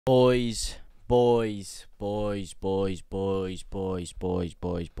Boys, boys, boys, boys, boys, boys, boys,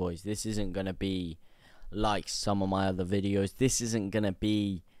 boys, boys. This isn't going to be like some of my other videos. This isn't going to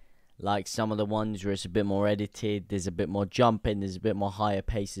be like some of the ones where it's a bit more edited. There's a bit more jumping. There's a bit more higher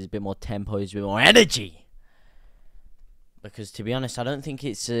pace. There's a bit more tempo. There's a bit more energy. Because to be honest, I don't think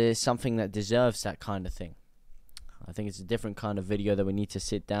it's something that deserves that kind of thing. I think it's a different kind of video that we need to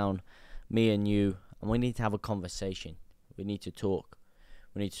sit down, me and you, and we need to have a conversation. We need to talk.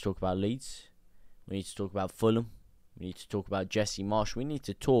 We need to talk about Leeds. We need to talk about Fulham. We need to talk about Jesse Marsch. We need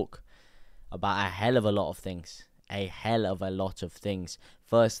to talk about a hell of a lot of things. A hell of a lot of things.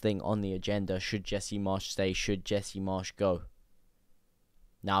 First thing on the agenda, should Jesse Marsch stay? Should Jesse Marsch go?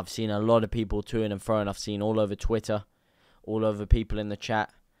 Now, I've seen a lot of people toing and froing. I've seen all over Twitter, all over people in the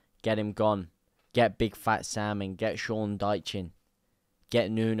chat, get him gone. Get Big Fat Sam in. Get Sean Dyche in. Get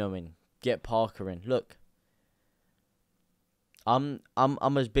Nuno in. Get Parker in. Look. I'm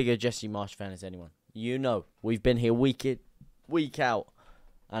as big a Jesse Marsch fan as anyone. You know, we've been here week in, week out,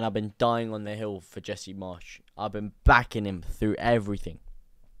 and I've been dying on the hill for Jesse Marsch. I've been backing him through everything.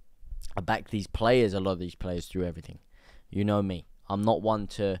 I back these players, a lot of these players, through everything. You know me. I'm not one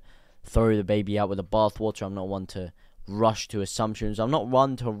to throw the baby out with the bathwater. I'm not one to rush to assumptions. I'm not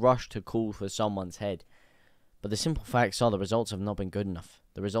one to rush to call for someone's head. But the simple facts are the results have not been good enough.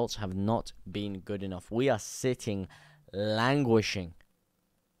 The results have not been good enough. We are sitting languishing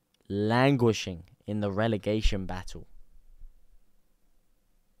in the relegation battle.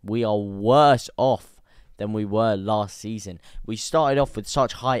 We are worse off than we were last season. We started off with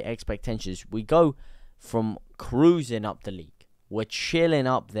such high expectations. We go from cruising up the league. We're chilling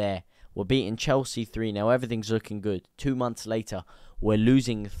up there. We're beating Chelsea 3-0. Everything's looking good. 2 months later, we're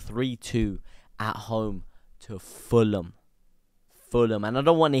losing 3-2 at home to Fulham. And I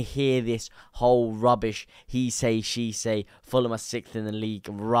don't want to hear this whole rubbish, he say, she say, Fulham are 6th in the league,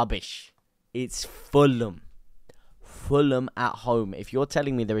 rubbish. It's Fulham. Fulham at home. If you're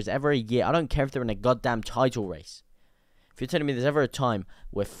telling me there is ever a year, I don't care if they're in a goddamn title race. If you're telling me there's ever a time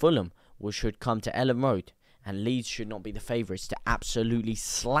where Fulham should come to Ellen Road and Leeds should not be the favourites to absolutely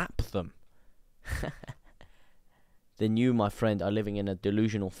slap them, then you, my friend, are living in a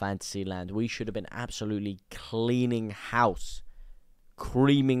delusional fantasy land. We should have been absolutely cleaning house,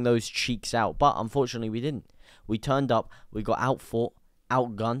 creaming those cheeks out. But unfortunately, we didn't. We turned up. We got outfought,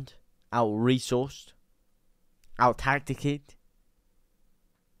 outgunned, out-resourced, out-tacticed.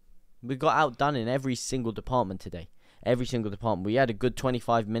 We got outdone in every single department today. Every single department. We had a good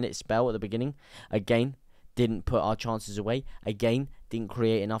 25-minute spell at the beginning. Again, didn't put our chances away. Again, didn't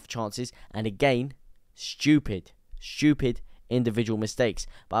create enough chances. And again, stupid individual mistakes.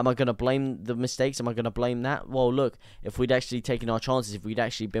 But am I going to blame the mistakes? Am I going to blame that? Well, look, if we'd actually taken our chances, if we'd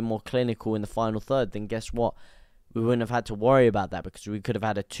actually been more clinical in the final third, then guess what? We wouldn't have had to worry about that, because we could have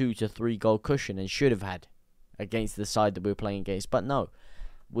had a 2 to 3 goal cushion and should have had against the side that we were playing against. But no,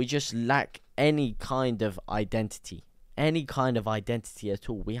 we just lack any kind of identity. Any kind of identity at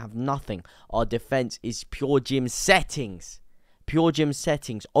all. We have nothing. Our defense is pure gym settings. Pure gym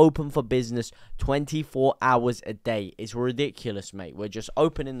settings, open for business 24 hours a day. It's ridiculous, mate. We're just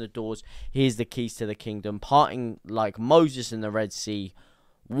opening the doors. Here's the keys to the kingdom. Parting like Moses in the Red Sea.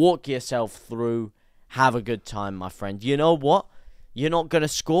 Walk yourself through. Have a good time, my friend. You know what? You're not going to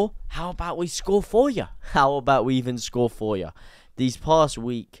score? How about we score for you? How about we even score for you? These past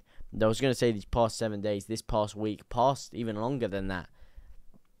week, I was going to say these past 7 days, this past week, past even longer than that.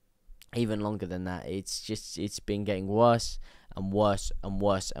 Even longer than that. It's been getting worse and worse and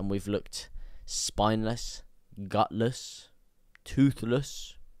worse, and we've looked spineless, gutless,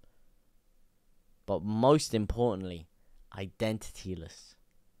 toothless, but most importantly, identityless.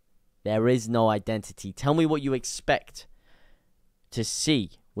 There is no identity. Tell me what you expect to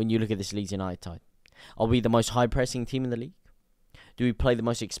see when you look at this Leeds United side. Are we the most high-pressing team in the league? Do we play the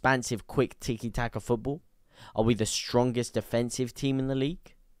most expansive, quick, tiki-taka football? Are we the strongest defensive team in the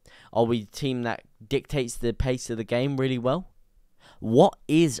league? Are we the team that dictates the pace of the game really well? What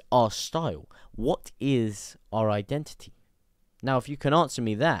is our style? What is our identity? Now, if you can answer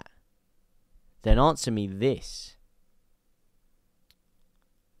me that, then answer me this.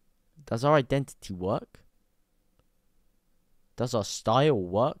 Does our identity work? Does our style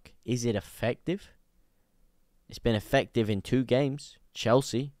work? Is it effective? It's been effective in 2 games,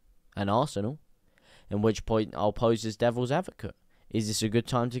 Chelsea and Arsenal, in which point I'll pose as devil's advocate. Is this a good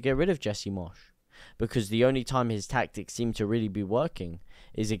time to get rid of Jesse Marsch? Because the only time his tactics seem to really be working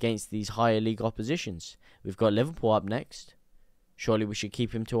is against these higher league oppositions. We've got Liverpool up next. Surely we should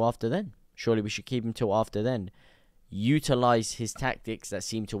keep him till after then. Utilise his tactics that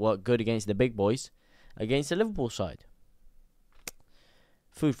seem to work good against the big boys, against the Liverpool side.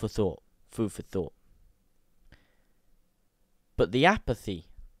 Food for thought. Food for thought. But the apathy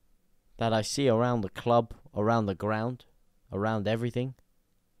that I see around the club, around the ground, around everything,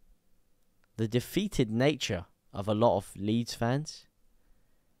 the defeated nature of a lot of Leeds fans,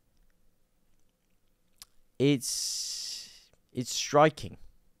 it's striking.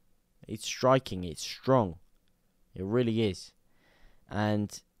 It's striking. It's strong. It really is.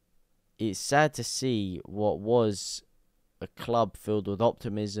 And it's sad to see what was a club filled with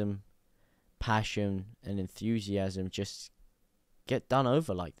optimism, passion, and enthusiasm just get done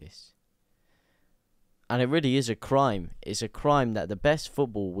over like this. And it really is a crime. It's a crime that the best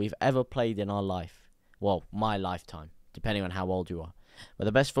football we've ever played in our life, well, my lifetime, depending on how old you are, but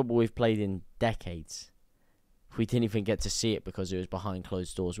the best football we've played in decades, we didn't even get to see it because it was behind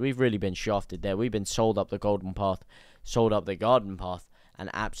closed doors. We've really been shafted there. We've been sold up the golden path, sold up the garden path, and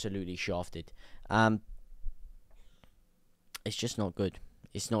absolutely shafted. It's just not good.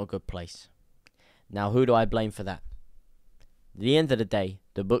 It's not a good place. Now, who do I blame for that? At the end of the day,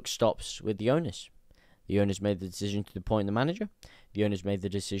 the book stops with the owners. The owners made the decision to appoint the manager. The owners made the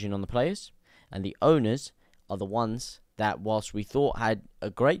decision on the players. And the owners are the ones that, whilst we thought had a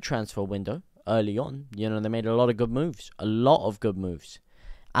great transfer window early on, they made a lot of good moves. A lot of good moves.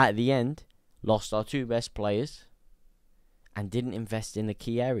 At the end, lost our two best players and didn't invest in the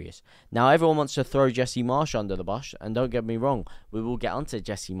key areas. Now, everyone wants to throw Jesse Marsch under the bus, and don't get me wrong, we will get onto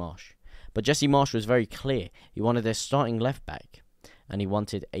Jesse Marsch. But Jesse Marsch was very clear. He wanted a starting left back, and he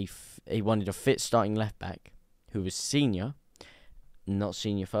wanted a fit starting left back who was senior, not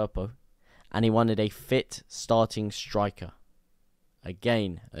senior Firpo, and he wanted a fit starting striker.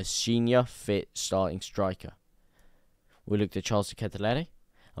 Again, a senior fit starting striker. We looked at Charles Ketelere,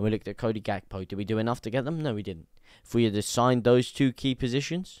 and we looked at Cody Gakpo. Did we do enough to get them? No, we didn't. If we had assigned those two key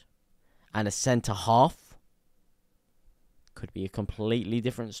positions and a centre half, could be a completely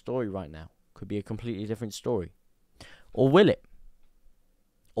different story right now. Could be a completely different story. Or will it?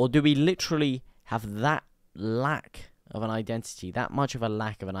 Or do we literally have that lack of an identity, that much of a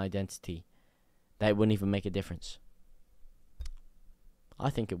lack of an identity, that it wouldn't even make a difference? I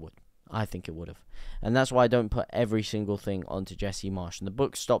think it would. I think it would have. And that's why I don't put every single thing onto Jesse Marsch. And the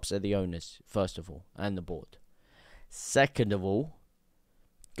book stops at the owners, first of all, and the board. Second of all,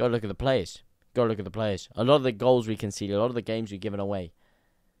 go look at the players. Go look at the players. A lot of the goals we conceded, a lot of the games we've given away,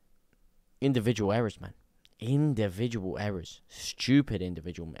 individual errors, man. Individual errors. Stupid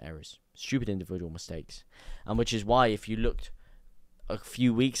individual errors. Stupid individual mistakes. And which is why, if you looked a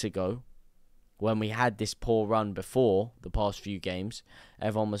few weeks ago, when we had this poor run before the past few games,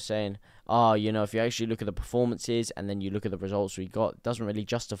 everyone was saying, if you actually look at the performances and then you look at the results we got, it doesn't really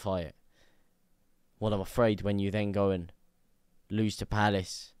justify it. Well, I'm afraid when you then go and lose to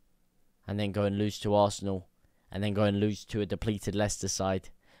Palace, and then go and lose to Arsenal, and then go and lose to a depleted Leicester side,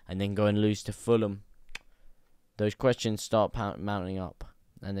 and then go and lose to Fulham, those questions start mounting up,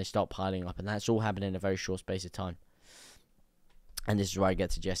 and they start piling up, and that's all happening in a very short space of time. And this is where I get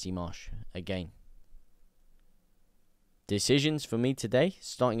to Jesse Marsch again. Decisions for me today,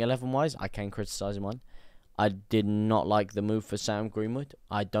 starting 11-wise, I can criticise him on. I did not like the move for Sam Greenwood.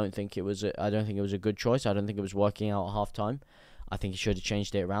 I don't think it was a good choice. I don't think it was working out at half time. I think he should have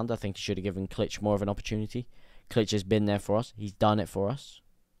changed it around. I think he should have given Klitsch more of an opportunity. Klitsch has been there for us. He's done it for us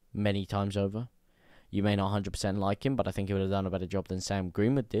many times over. You may not 100% like him, but I think he would have done a better job than Sam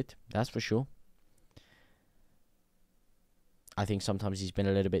Greenwood did. That's for sure. I think sometimes he's been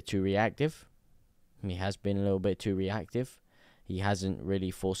a little bit too reactive. He has been a little bit too reactive. He hasn't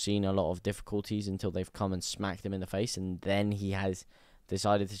really foreseen a lot of difficulties until they've come and smacked him in the face, and then he has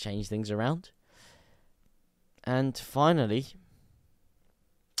decided to change things around. And finally,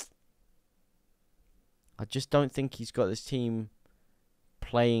 I just don't think he's got this team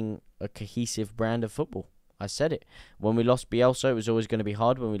playing a cohesive brand of football. I said it. When we lost Bielsa, it was always going to be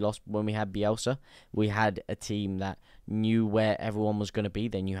hard. When we had Bielsa, we had a team that knew where everyone was going to be.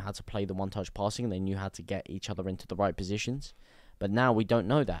 They knew how to play the one-touch passing. They knew how to get each other into the right positions. But now we don't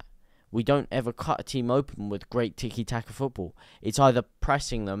know that. We don't ever cut a team open with great tiki-taka football. It's either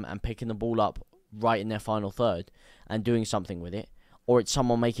pressing them and picking the ball up right in their final third and doing something with it, or it's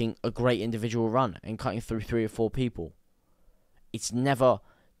someone making a great individual run and cutting through 3 or 4 people. It's never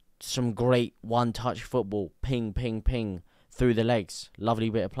some great one-touch football, ping, ping, ping, through the legs, lovely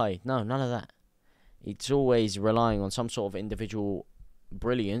bit of play. No, none of that. It's always relying on some sort of individual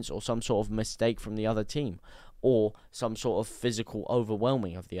brilliance or some sort of mistake from the other team, or some sort of physical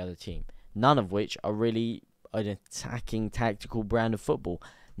overwhelming of the other team. None of which are really an attacking, tactical brand of football.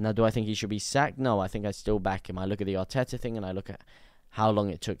 Now, do I think he should be sacked? No, I think I still back him. I look at the Arteta thing and I look at how long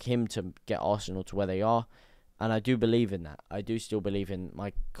it took him to get Arsenal to where they are. And I do believe in that. I do still believe in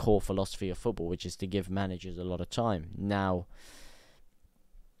my core philosophy of football, which is to give managers a lot of time. Now,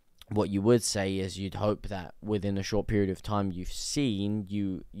 what you would say is you'd hope that within a short period of time you see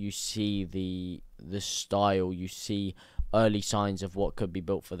the style, you see early signs of what could be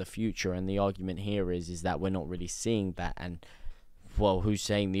built for the future. And the argument here is that we're not really seeing that. And well, who's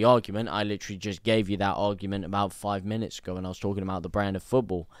saying the argument? I literally just gave you that argument about 5 minutes ago when I was talking about the brand of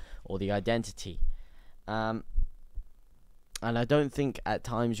football or the identity. And I don't think at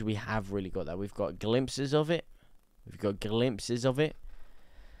times we have really got that. We've got glimpses of it.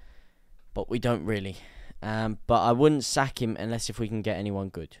 But we don't really. But I wouldn't sack him unless if we can get anyone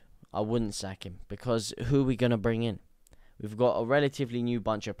good. I wouldn't sack him because who are we going to bring in? We've got a relatively new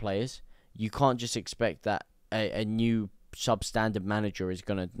bunch of players. You can't just expect that a new substandard manager is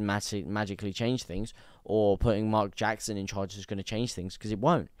going to magically change things, or putting Mark Jackson in charge is going to change things, because it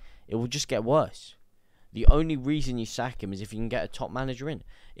won't. It will just get worse. The only reason you sack him is if you can get a top manager in.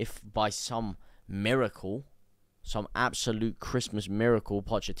 If by some miracle, some absolute Christmas miracle,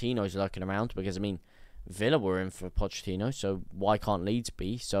 Pochettino's lurking around, because, I mean, Villa were in for Pochettino, so why can't Leeds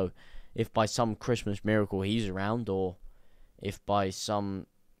be? So if by some Christmas miracle he's around, or if by some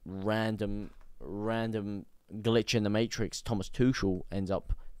random glitch in the Matrix Thomas Tuchel ends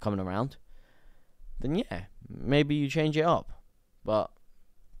up coming around, then yeah, maybe you change it up. But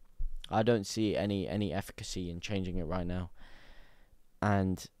I don't see any efficacy in changing it right now.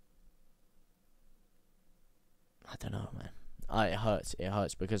 And I don't know, man. It hurts. It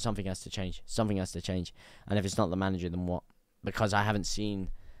hurts because something has to change. Something has to change. And if it's not the manager, then what? Because I haven't seen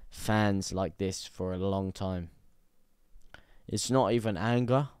fans like this for a long time. It's not even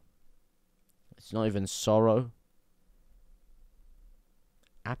anger. It's not even sorrow.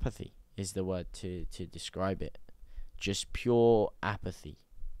 Apathy is the word to describe it. Just pure apathy.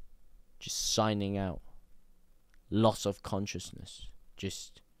 Just signing out. Loss of consciousness.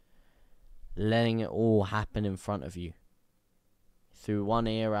 Just letting it all happen in front of you. Through one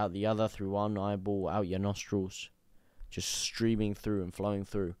ear, out the other, through one eyeball, out your nostrils. Just streaming through and flowing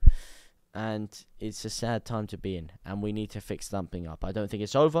through. And it's a sad time to be in. And we need to fix something up. I don't think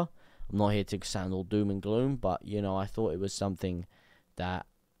it's over. I'm not here to sound all doom and gloom. But, you know, I thought it was something that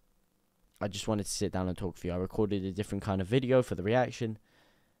I just wanted to sit down and talk for you. I recorded a different kind of video for the reaction.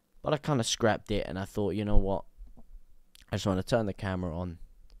 But I kind of scrapped it. And I thought, you know what? I just want to turn the camera on.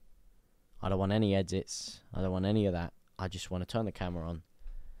 I don't want any edits. I don't want any of that. I just want to turn the camera on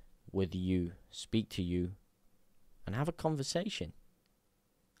with you, speak to you, and have a conversation.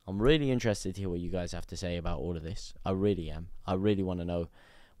 I'm really interested to hear what you guys have to say about all of this. I really am. I really want to know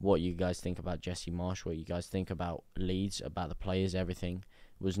what you guys think about Jesse Marsch, what you guys think about Leeds, about the players, everything.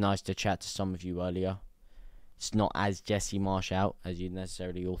 It was nice to chat to some of you earlier. It's not as Jesse Marsch out as you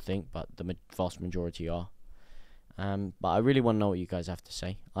necessarily all think, but the vast majority are. But I really want to know what you guys have to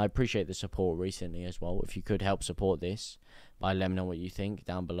say. I appreciate the support recently as well. If you could help support this by letting me know what you think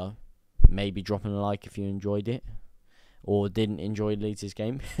down below. Maybe dropping a like if you enjoyed it or didn't enjoy Leeds'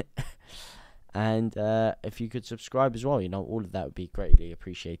 game. And if you could subscribe as well, you know, all of that would be greatly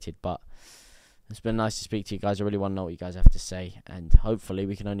appreciated. But it's been nice to speak to you guys. I really want to know what you guys have to say. And hopefully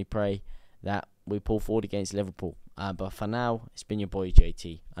we can only pray that we pull forward against Liverpool. But for now, it's been your boy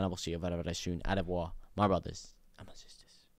JT. And I will see you very, very soon. Au revoir, my brothers. I'm a sister.